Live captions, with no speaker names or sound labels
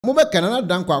Mobeka Nana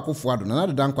Addo Nana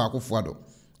Addo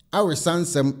our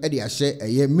sansem e de ahye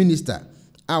eye minister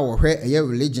a wo hwe eye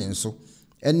religion so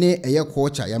ene eye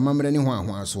culture ya mamre ne ho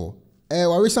ahwa so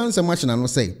wa sansem achina no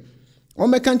say o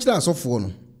meka nchira asofo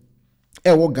no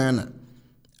e wo Ghana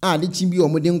a de chimbi o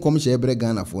mode nkom hye ebre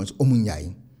Ghana fo so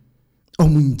omunjai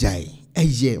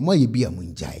eye mo ye bia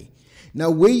munjai na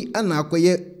wei ana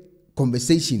akoye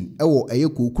conversation e wo eye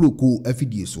kokuroku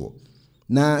afidie so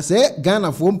na se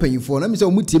Ghana fo mpanyifo na me se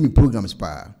o mutie mi programs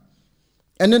pa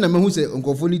ene na mehu se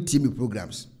nkofo ni tie mi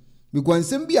programs because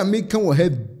nsem bia meka wo ha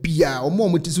bia omo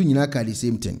mutiso nyina ka the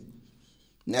same thing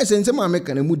na se nsem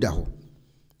ameka na mu da ho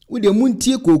wo de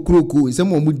muntie kokuroku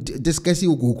nsem o mu discuss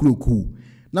kokuroku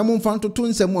na mo mfa ntoto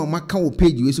nsem o maka wo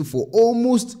page we so for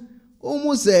almost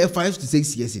 5 to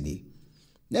 6 years ni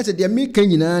na se de meka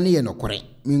nyina ne ye nokore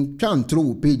min twa ntro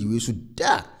wo page we so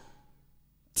da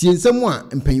tie nsem a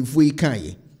mpanyifo yi kan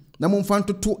ye na mo mfa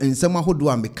ntoto nsem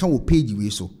ahodo a meka wo page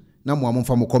we so na mo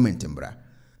amfa mo comment mbra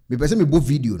me pese me bo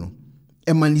video no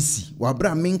e manisi wa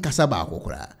bra men kasa ba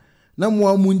akokora na mo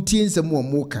amuntie nsem o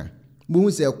mo kan mo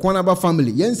hu se Kwanaba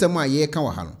family ye nsem a ye ka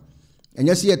wa ha no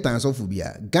enya se ye tansofo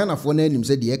bia Ghana fo na anim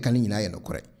se de ye kan nyina ye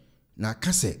nokore na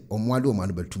kase omwade o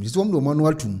manu batum se omdo manu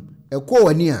atum e ko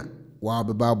wani a wa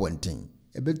beba abonten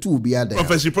e betu bia da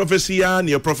prophecy ya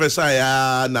ne prophesy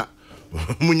ya na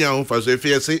munya ho fa so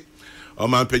efiese o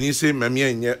man panyin mamia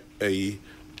enye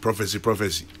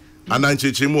prophecy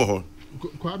anancheche mu ho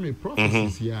kwa me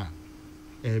prophecies ya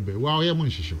ebe wa ye mu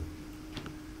nhihyo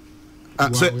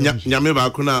se nyame ba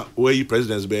ko na we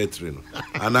presidents be etre no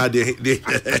ana de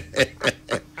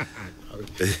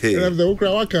Ram the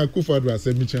ukra waka akufo-addo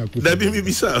asemi chan akufo da bi mi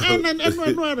bisa no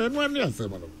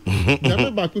asema no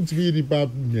nyame ba ko timi ri ba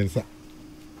nyensa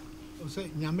o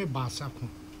se nyame ba asako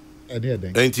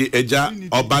enti eja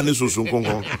oba ne soso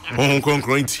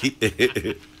nkonkon nti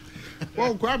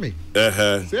well Kwame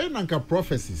say nanka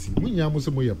prophecies munya mo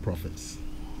se mo ye prophets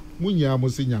munya mo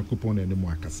se Nyankopon na ne mo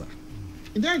akasa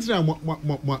indentira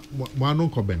mo anon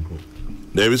ko benko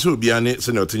there is obi ane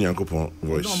se na otu Nyankopon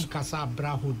voice dom kasa bra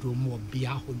hodo mo bia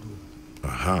hodo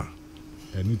aha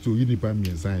eni to yi nipa mi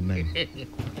ensan nine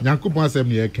Nyankopon asem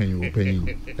ne kan yo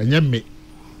panyin enye me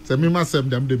se me ma sem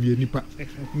dam de mi nipa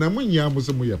na munya mo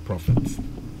se mo ye prophets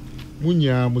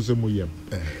munya mo se mo ye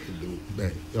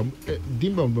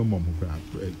dimba mbemmo mukra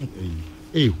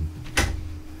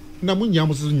na munya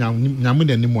mo so nyam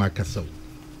ne mo akasa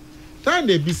tan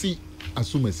de bisi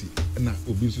asumasi na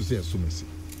obi so se asumasi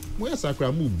mo ya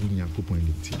sakra mo bu Nyankopon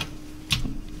ne ti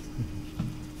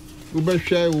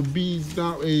ubehwe obi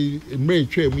na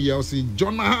mretwe mu ya o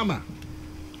John Mahama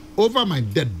over my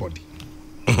dead body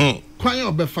kwan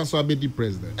obefa so abedi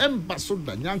president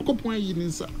embassada Nyankopon yi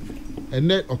nsa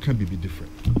ene okan bibi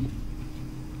different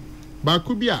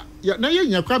Bakubia na ye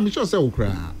nyakwa mi sure say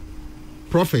okra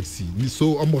prophecy ni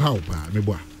so omo how pa me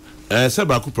boa say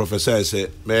Baku prophesy say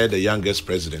me the youngest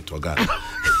president of Ghana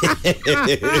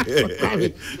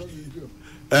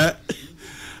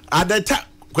at the time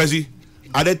kwasi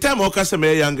at the time oka say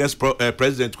me youngest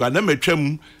president kwa na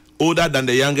metwam older than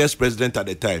the youngest president at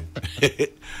the time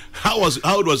how was it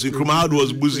Nkrumah how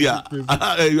was Buzia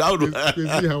how do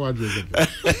how was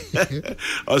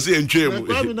I see entwem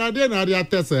Kwame na dey na dey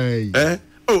atesa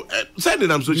send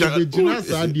them social the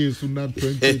Jinasa Adie Suna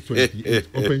 2020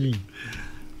 opening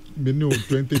me no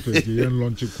 2020 yen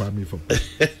launch Kwame for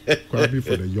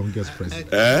the youngest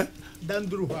president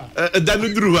Dandruwa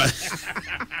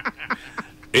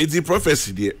it's the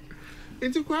prophecy there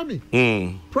it's Kwame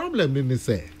problem in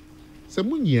say se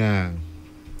munya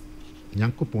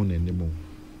Nyankopon na nemo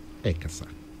ekasa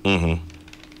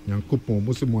Nyankopon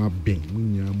mo se mo aben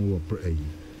munya mo wo ayi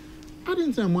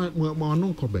adin say mo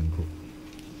anon ko benko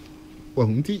wo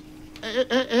nti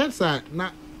esa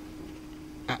na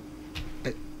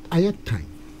ayet time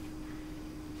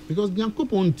because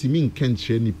Nyankopon timi nkan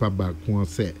kire nipa ba ko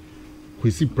say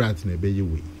kwesi prat na be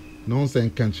yewe no say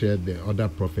nkan kire the other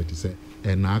prophet say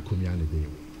na akomia na be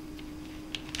yewe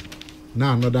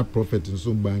now another prophet in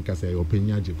some bank say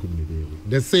opinion je kum ne be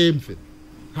the same thing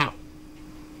how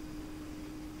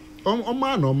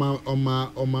oma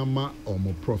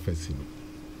prophecy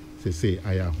say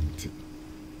aya hunti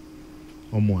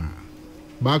omo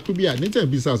ba ku bia ne tan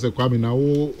bisa say Kwame na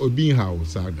wo obi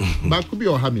house aga ba ku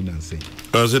bia o ha me na say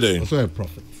so a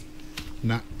prophet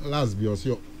na last be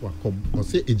also wakom o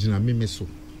say ejina meme so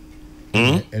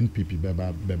NPP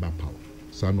beba power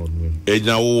so no no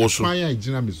ejina wo so pan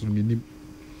ejina me so me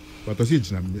but o say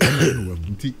ejina me no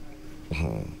wagunti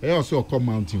also o come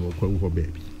mountain o kwa wo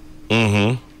baby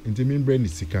nti me brain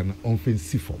is sika na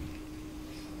offensive form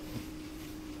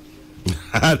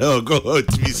I don't go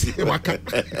to see. Waka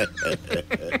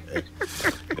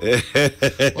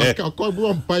call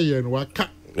one pie and waka.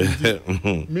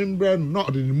 Member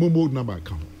not in the Momo number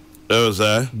account. Oh,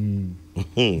 sir.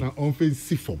 Now, on face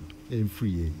seafoam and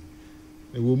free.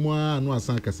 A woman no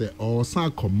asanka say or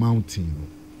sanko mountain.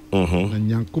 And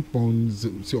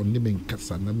Yankopons see on name in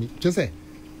Casanami. Just say,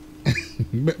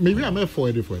 maybe I'm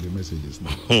for the messages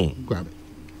now. Grab it.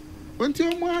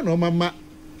 Until one or mamma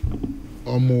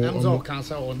or more. I'm so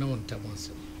cancer or no one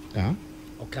tamas. Ah,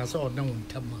 Or cancer or no one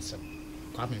tamas.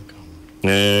 Coming come.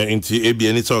 Into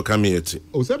ABN, it's all coming yet.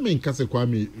 oh, that mean Casa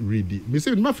Kwame ready. Miss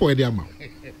my for the amount.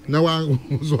 Now, I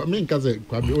mean Casa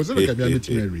Kwame was a cabinet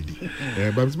ready.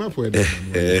 But it's my for the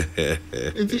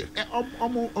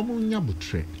amount.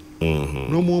 Tre.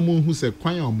 No more moon who said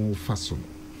quite or more fason.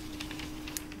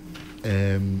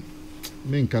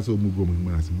 Men Casa Mugo,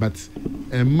 but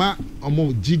ma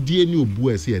almost GD new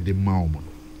boys here the Maum.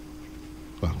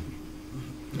 Wow.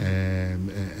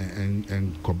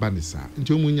 And Cobanisa.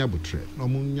 Into Munyabutre, no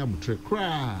Munyabutre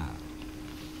cry.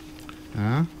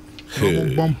 Ah,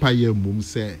 no bumpire boom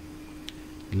say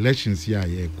elections ya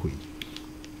ye quay.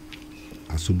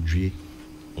 Asumdre,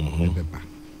 Beba.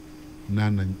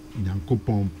 Nana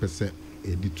Yankopon pese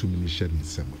edi 2 minutes in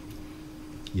 7.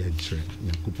 Ye tre,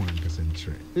 Yankopon and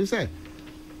Cassentre. You say,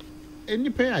 any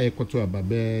pay I equal to a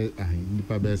babe, and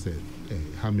the said,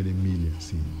 how many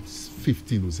millions?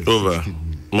 15 or 16 over million.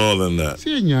 more than that.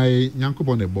 See,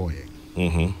 Yankopon a boy.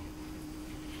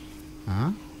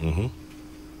 Ah,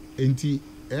 enti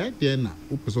then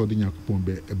upso the Yankopon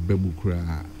be a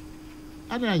bemukra.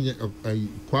 And I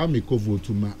Kwame ko vote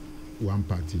to ma one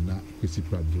party na Kwesi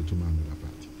Pratt vote to ma another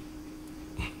party.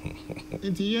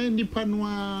 Enti ye nipa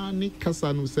noa ni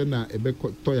kasa no se na ebe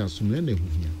toya sumne na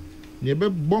ehia. Ni ebe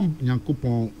bomb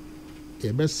Yankopon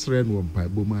ebe sre no mpa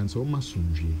boman so ma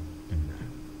sumdwe.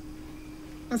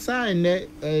 Aside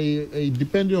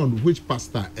depending on which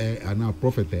pastor and our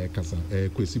prophet kasa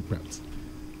Kwesi Pratt.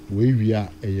 We are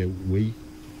a way.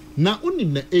 Now only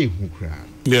na ehu kra.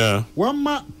 Yeah. One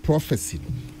ma prophecy.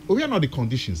 We are not the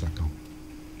conditions account.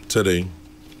 Today.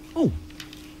 Oh.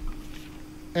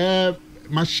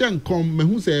 Machin come me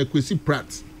who say Kwesi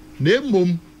Pratt. Ne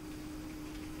mom.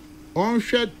 On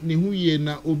shed ni hu ye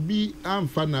na obi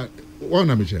amfa na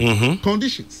one me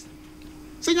conditions.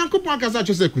 Say Yankopon kasa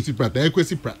cho say Kwesi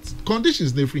Pratt.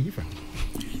 Conditions na free hifa.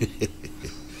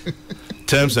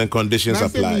 Terms and conditions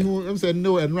apply. I'm saying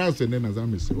no and rouse and then as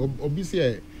I say obi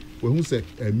say when who say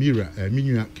Mira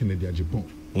Minua Kennedy Japan.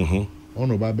 On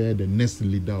Obabe the next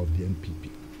leader of the NPP.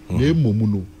 Ne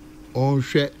momuno on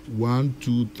share 1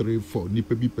 2 3 4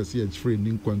 nipa bi pese free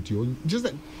nin kwanti on just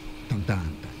that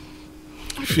tan.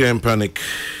 Fear and panic.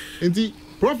 And the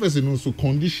prophecy no so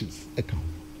conditions account.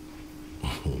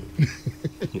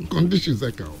 Conditions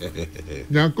account.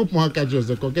 Yankopon akajo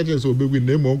se kokete so be win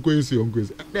name onko esi.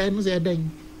 Den no say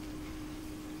den.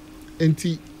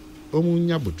 Enti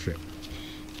omunya botre.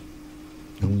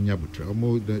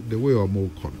 Omo the way omo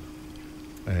kon.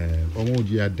 Omo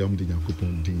dia dam de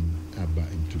Yankopon din aba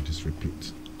into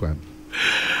disrepute. Kwam.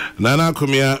 Nana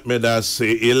Kumia made us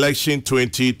say election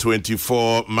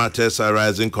 2024 matters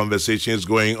arising, conversations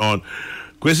going on.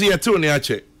 Kwesi yetu ni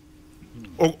ache.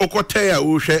 Okoteya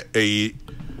ushe a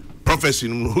prophecy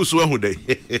who's one who day.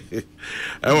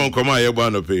 I won't come out here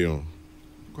one opinion.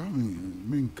 Kwame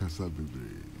min kasa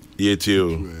bebre.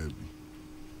 Yetio.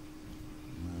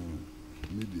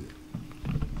 Media.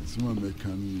 Sima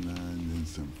mekan na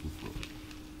nyensam fufuro.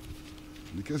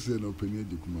 Nikese na opinion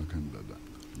de kuma kan dada.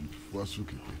 Wasu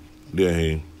keke. There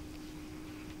he.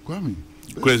 Kwame.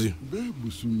 Crazy. Be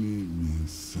busumi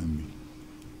nyensami.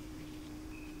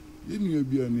 Yeni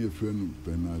obi ani efrenu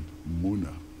Bernard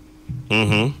Mona.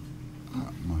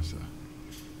 Ah, masa.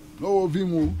 No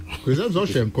ovimu. Kwesi so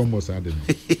shem kombo sa de.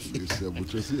 Ese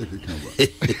butresi e kekan ba.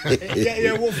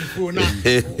 Yeah, wo fufu na.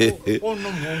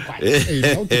 Onnom ho nkwa.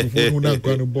 How to fufu na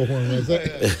kwa no bo ho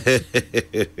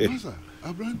Masa,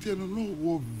 abrantie no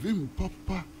wo vim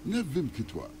papa, ne vim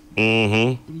kitwa.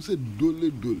 Say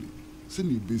dole. Se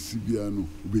ni besi bia no,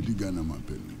 obedi Ghana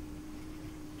mampeni.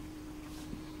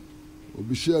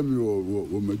 Obishia mi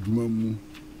wo madwuma mu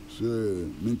se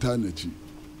mentality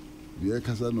de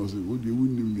kasa no se wo de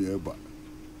wunim ni eba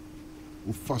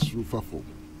wo faso fafo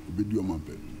obedi o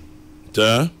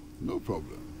mampeni no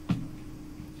problem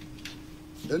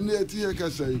ene eti e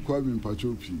kasa Kwame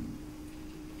Mpachopi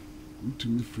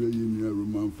utumi frɛ ye ni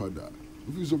Roman father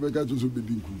ofi so beka to so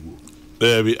bedi nkugo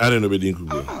Baby, I don't know bedi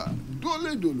nkugo dole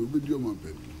obedi o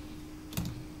mampeni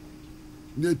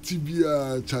ne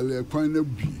tibia chale kwan na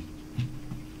bi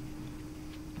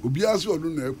obiase odo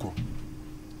na ekọ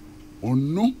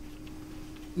onu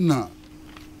na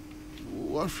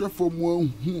wahwɛ fam wahu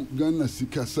Ghana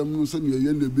sika asɛm no sɛ ne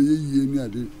yɛ ne bɛyɛ yie ni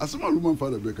ade asɛm a Roman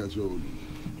father bɛka kyerɛ wo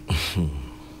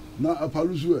na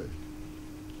apalo so ɛ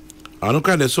ano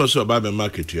ka de so ba be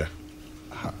market ya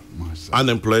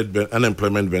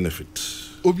unemployment benefit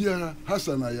obiara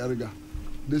Hassan Ayarga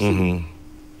de so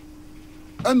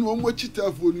and one more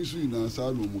chitafo ni so ina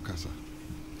sa no mu kasa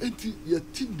enti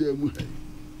yɛti da mu hai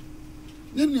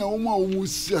nyɛ nea wɔn a wɔn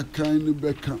si akan no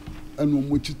bɛka and one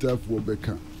more chitafo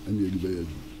bɛka and yɛ bɛyɛ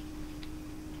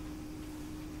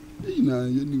du ina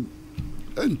yɛni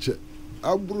ɛnkyɛ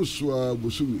aburo so a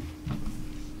bosumi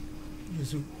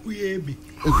yesu kuyebe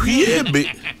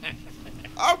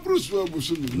aburo so a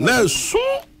bosumi na so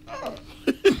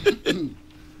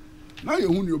na yɛ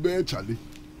hu ne obɛyɛ chale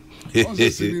on se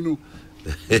sini no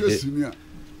se sini a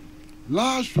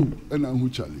last show ɛna hu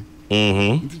chale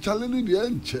nti chale ne deɛ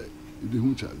nkyɛ de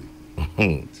hu chale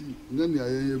nti na ne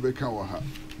ayɛ bɛka wɔ ha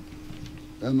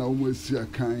ɛna wɔn asi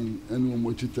akan ɛna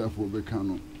wɔn chitafo bɛka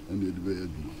no ɛna de bɛyɛ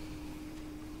duma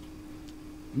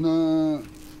na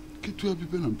kitua bi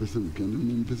bɛ na mpɛsɛ meka na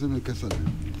mpɛsɛ meka sa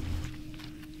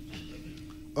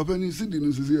ɔpɛni sidi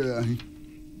no sisi yɛ ahi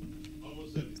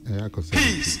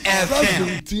Peace FM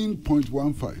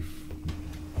 17.15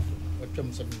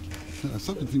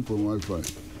 17.15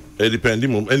 it depends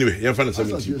anyway you find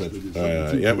 17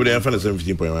 yeah but you find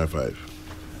 17.15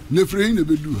 ne free ne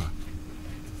bedu ha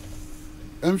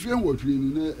emfie what we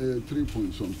na 3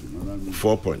 point something around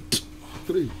 4 point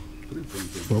 3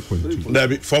 4.2 that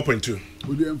be 4.2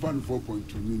 we dey find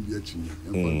 4.2 in the achi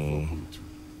and 4.2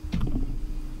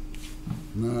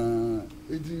 na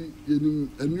edi enim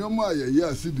enioma ya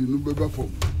asidi no beba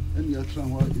fom eni atra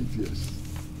ho 8 years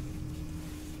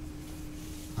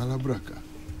alabraka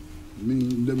mi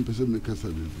ndem pese me kasa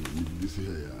de di se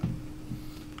ya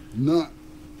na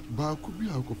ba ku bi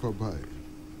akofa bai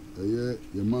eye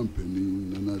ye mampani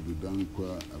Nana Addo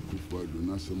dankwa akufo-addo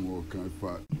na semo kan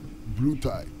fa blue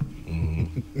tie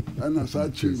ana sa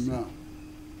china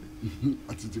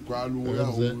atiti kwa lu ya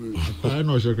I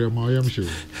know shekre ma yam show no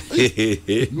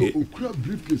okura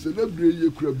briefcase na bre ye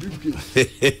kura briefcase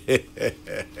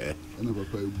ana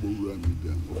papa e gbowura mi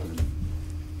dem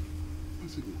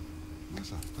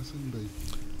masa asembe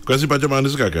kwasi pa jama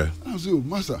nisi kaka aso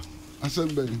masa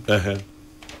asembe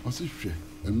osi hwe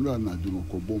enura na de no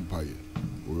ko bompaye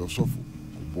o yosofo ko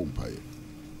bompaye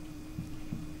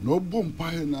no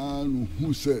bompaye na no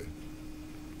hu se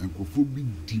enkofo bi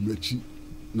di machi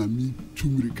na mi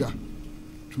tumrika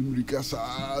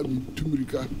sa mi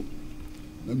tumrika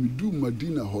na mi du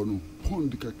Madina ho no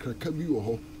pond kakraka bi wo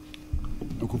ho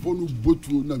enkofo no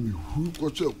botu na mi hu ko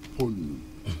che pond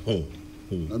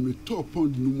na mi to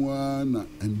pond no mu na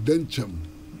endencham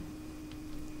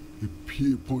e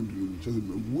pie pond no che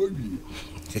me wowi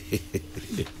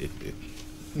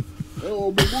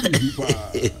o bo mi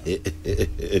pa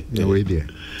no way there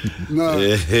na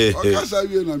o ka sa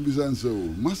wie na bisanse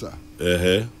o masa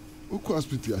uko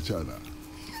hospital achana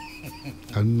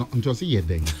nto se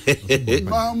yeden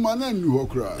mama na nnu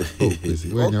hokra o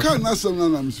ka na sam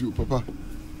na msi papa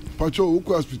pacho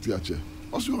uko hospital ache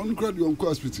oso on kra de onko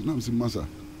hospital na msi masa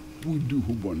we do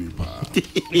who boni pa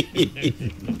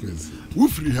we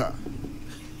free her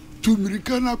to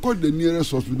Americana call the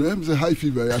nearest hospital them say high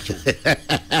fever ya cho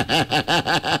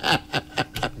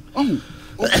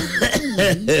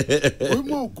we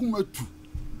mo kuma tu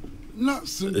na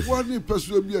simple ni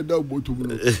person bi da boto mu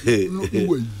no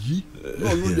no yi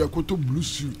no dey akoto blue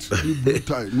suit ni blue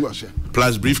tie no ase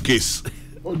plus briefcase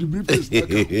or the briefcase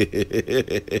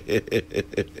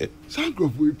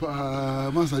sancrofu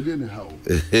pa masa de ne hawo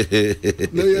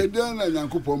na ye dan na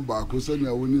Nyankopon ba ko se na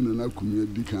woni na kumia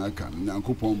di kan aka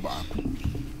Nyankopon ba ko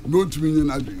no ntumi nyi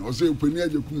na den o se opani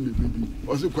aje kum le bedi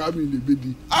o se kwa mi le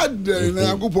bedi aden na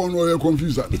Nyankopon no ye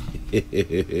confused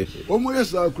o mo ye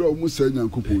sa kra o mo se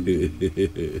Nyankopon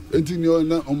enti ni o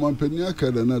na o mampani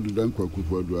aka da na do dan kwa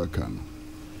akufo-addo aka no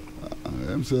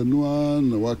em se no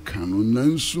na waka no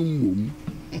nansu mom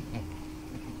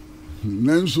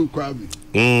nansu kwabi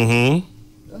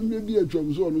maybe a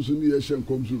chum so no so ni ye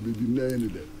shenkom so be di na any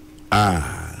de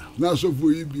na so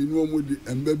for yi bi no mo di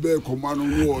embebe koma no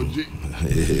no oje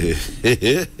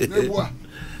newa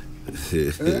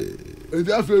e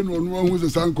dia fe no no hu se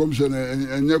sankom she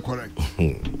enye correct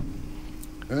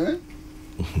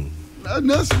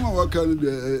na sima waka no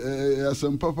de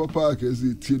asem papa ka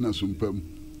ezi ti na sumpam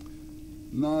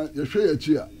na ye hwe ye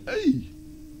chi a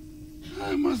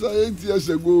masa 8 years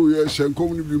ago ye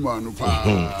shenkom ni bi manu pa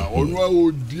onu a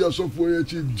odi asofo ye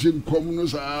chi jinkom no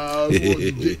sa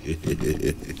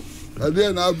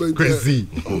Ade na aben crazy.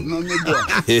 Na no boy.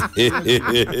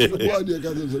 Boy dey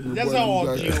ka say boy. That's all.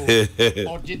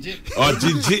 Oh, Gigi.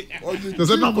 There's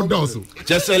a number dozen.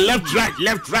 Just say left, right.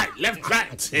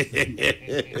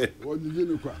 Oh, Gigi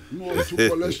no kwa. No to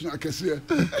collection akese.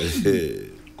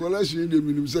 Collection dey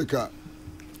minimum seka.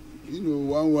 You know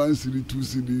 1 cedi 2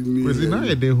 cedi ni. Crazy na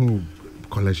e dey who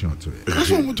collection to it. That's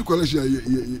what to collection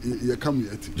you come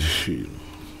yet.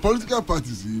 Political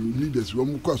parties leaders we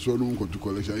mko aso no mko to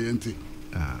collection yente.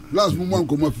 Last month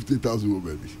come 50,000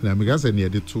 already. Na me gas any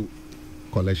dey to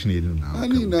collection here now.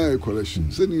 Ani na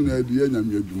collection. Say ni na dey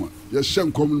nyame adwuma. Ya hye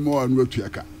nkom mo anu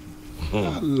atuaka.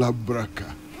 Allah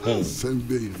braka.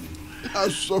 Sembe.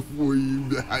 Asofo yi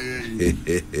be haye.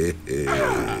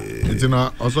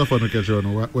 Ntina osofo no kecho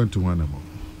no went to one more.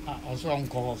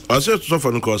 I said so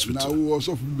for the hospital. Now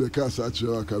also be cast at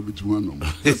your cabin one.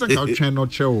 It's like our channel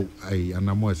show. I and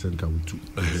I'm more senka with two.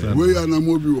 We are no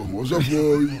mobile. Also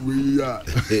for we are.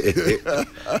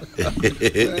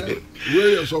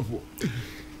 We are so for.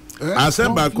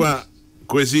 Asemba kwa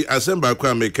kwesi asemba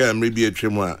kwa meka maybe a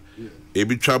tremwa. E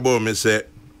bi trouble me say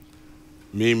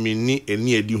me ni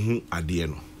eni edi hu ade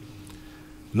no.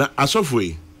 Na asofo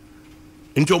yi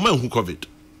nti o man hu covid.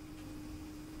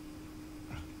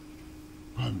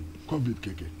 COVID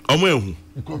keke. Omo ehu.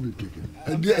 COVID keke.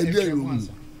 Ade no.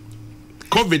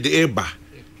 COVID eba.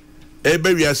 Eba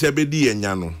wiase be di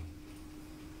enya no.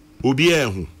 Obi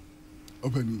ehu.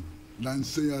 Opani.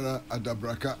 Nanse yara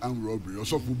adabraka armed robbery.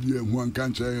 Osofo bi ehu anka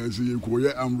nche say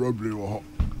yekoye armed robbery wo ho.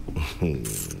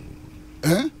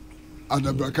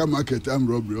 Adabraka market armed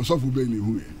robbery. Osofo be ni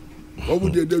hu e. Obu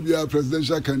de bia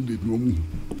presidential candidate no mu.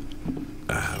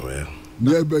 Well.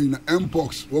 Never in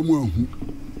mpox wo mu ehu.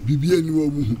 Bibie ni wo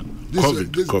mu.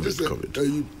 COVID.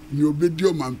 Ni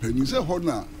obedio mampani say ho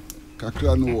na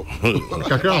kakra no.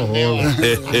 Kakra ho.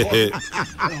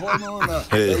 Ho no na.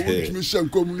 We mi shan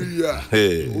komuni ya.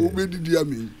 Obedidi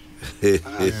ami.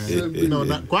 No,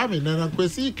 na Kwame na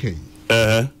kwesi kai.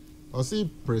 O see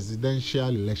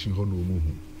presidential election ho no mu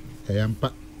hu.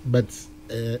 But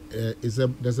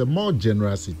there's a more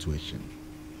general situation.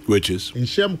 Which is in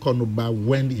Shem Konoba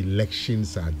when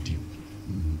elections are due.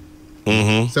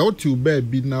 So what you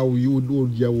be now you would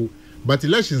do, but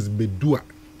elections be do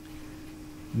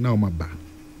now my ba.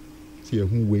 See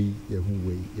who way.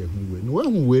 No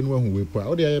one way.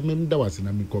 Oh, they remember that was in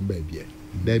a me come baby.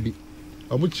 Debbie,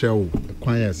 I would show a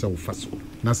choir so fast.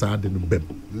 Nasa had no bem.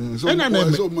 So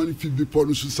many people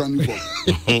ponu susani for.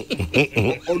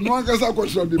 No one can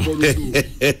question the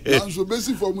ponu. And so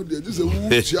basic for me this is a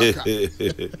woo chaka.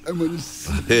 And when you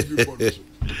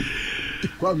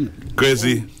ponu.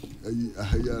 Crazy.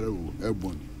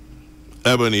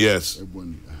 Ebony, yes.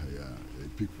 Ebony,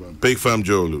 Pig farm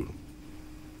Jolu.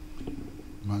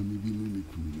 Mammy, be no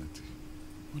community.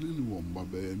 Only one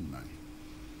baby and nine.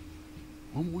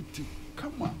 One would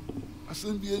come on. I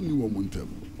send the any woman tell.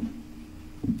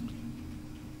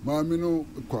 Mammy, no,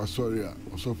 quite sorry,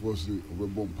 or so for the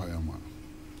bonfire man.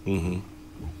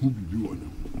 Who be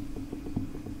one?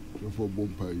 For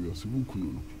bonfire, you're so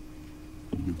good.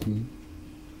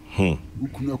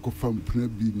 Ukuna ko fam pra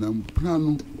bi na mpra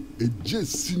no eje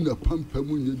si na pampa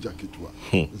mu nye jacket wa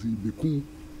so ibekun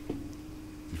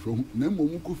ifo na mo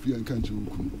mu ko fie nka nche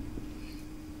ukunu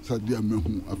sade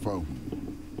amehu afa hu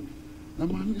na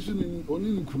ma mi so ni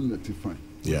oni ni kunu na ti fine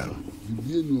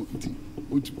bibie no ti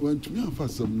wantumi afa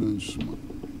sam na nsuma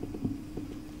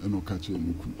eno ka che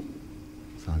ni kunu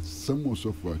sa sam mo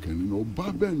so fo akan no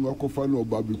ba ben wa ko fa no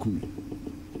ba be kunu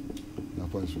na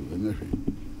fa so enehwe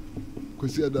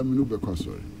kwesi adam no be kwa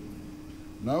sorry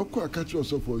na okwa akachi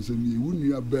osofo nse mi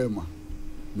wunu abema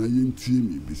na yentie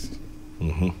mi bisi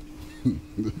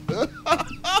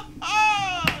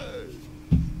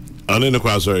Ane ne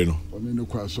kwa sorry no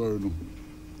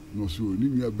no so ni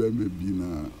nua abema bi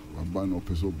na aba na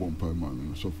opeso bompa man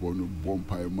no sofo no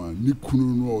bompa man ni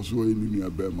kunu no oso ni nua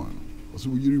abema no oso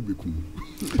yiri bekum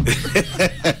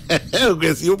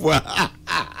kwesi opo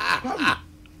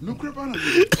no crepa na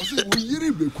oso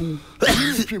yiri bekum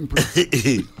yiri trimpa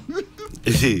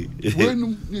When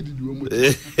you did you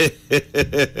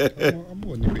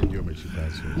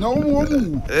na omo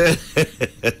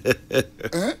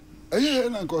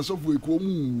na ko so fu ko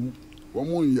mu wo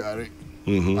mu yare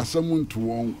asamu nto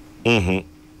won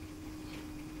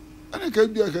ana ka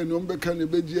bia ka ni ombe ka ne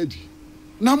beji adi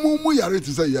na mu yare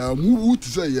ti say ya mu wu ti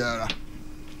say yara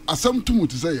asam tumu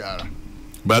ti say yara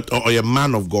but a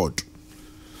man of God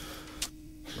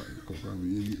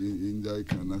in that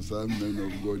kind of man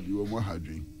of God you are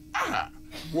hadrin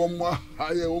one more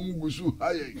higher gusu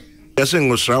higher yes in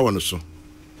was rawan so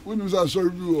when was I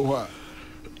sorry you what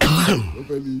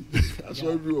Opeli, I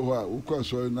saw you who can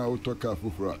show now talk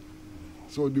for.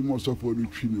 So the most of all the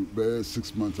training by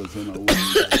 6 months and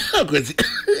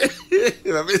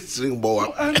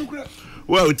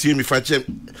well, team, if I check.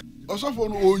 Also, for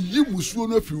no, you must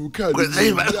know if you can. What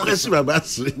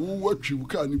you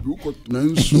can do,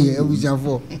 Yeah, we have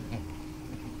for.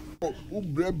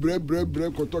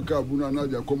 Break, Kotoka,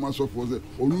 Bunana, commerce of was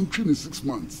on 6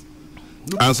 months.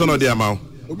 And son of the amount.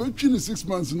 Over 6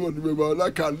 months, no,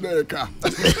 like America.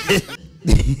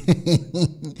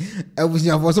 I was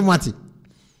your for so much.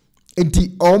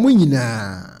 Enti omu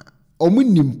nyina omu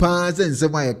nimpa se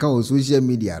nsema ye ka o social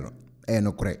media no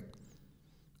no correct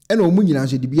ena omu nyina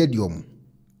so de bia di omu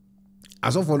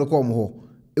asofo lo ko omu ho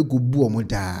egubu omu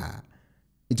da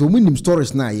enti omu nim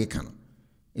stories na ye ka no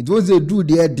it was a do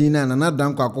there dinner na Nana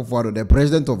Addo the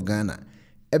president of Ghana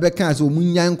ebe kan se omu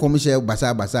nyan komhye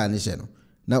basa ne hye no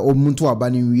na omu to aba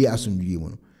ne wie asomdwie mu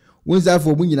no wonza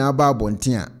fo omu nyina aba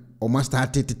abonten a o ma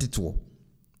start teteto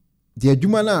de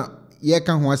adwuma na ye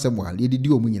kan ho asebwa ye didi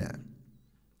omu nyina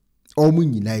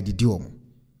ye didi omu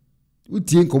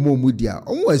utie nkomo omu dia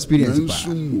omu experience pa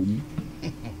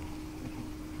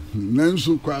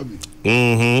nanso kwabi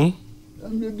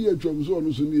maybe a chom so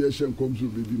no so ni ye shen kom so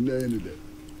be di na any de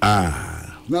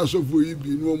na so for yi bi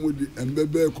no omu di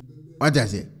embebe ko what I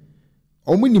say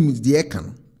omu nim de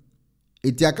kan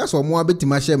eti aka so omu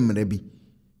abetima hye mmere bi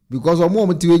because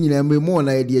omu tiwe nyina mo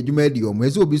na ye de adwuma di omu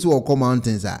ese obi so o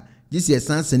mountains a this year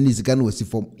sans ni sika na osi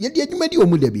form ye de adwuma di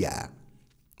omu da bia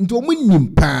nti omu nim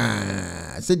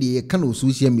pa se de ye kan o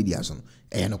social media so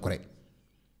no correct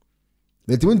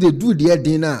but when they do their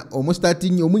dinner omu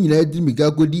starting omu nyina di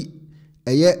mika kodi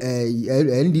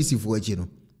NDC for achi no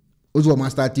ozo omu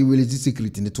starting will is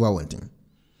secret ni to awonten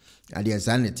ade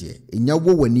sanity enya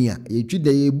wo wani a ye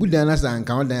twida ye budan na san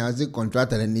kan dan as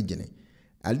contractor ni gene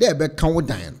ade be kan wo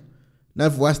dan na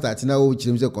for start na wo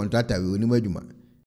chirim se contractor we oni madwuma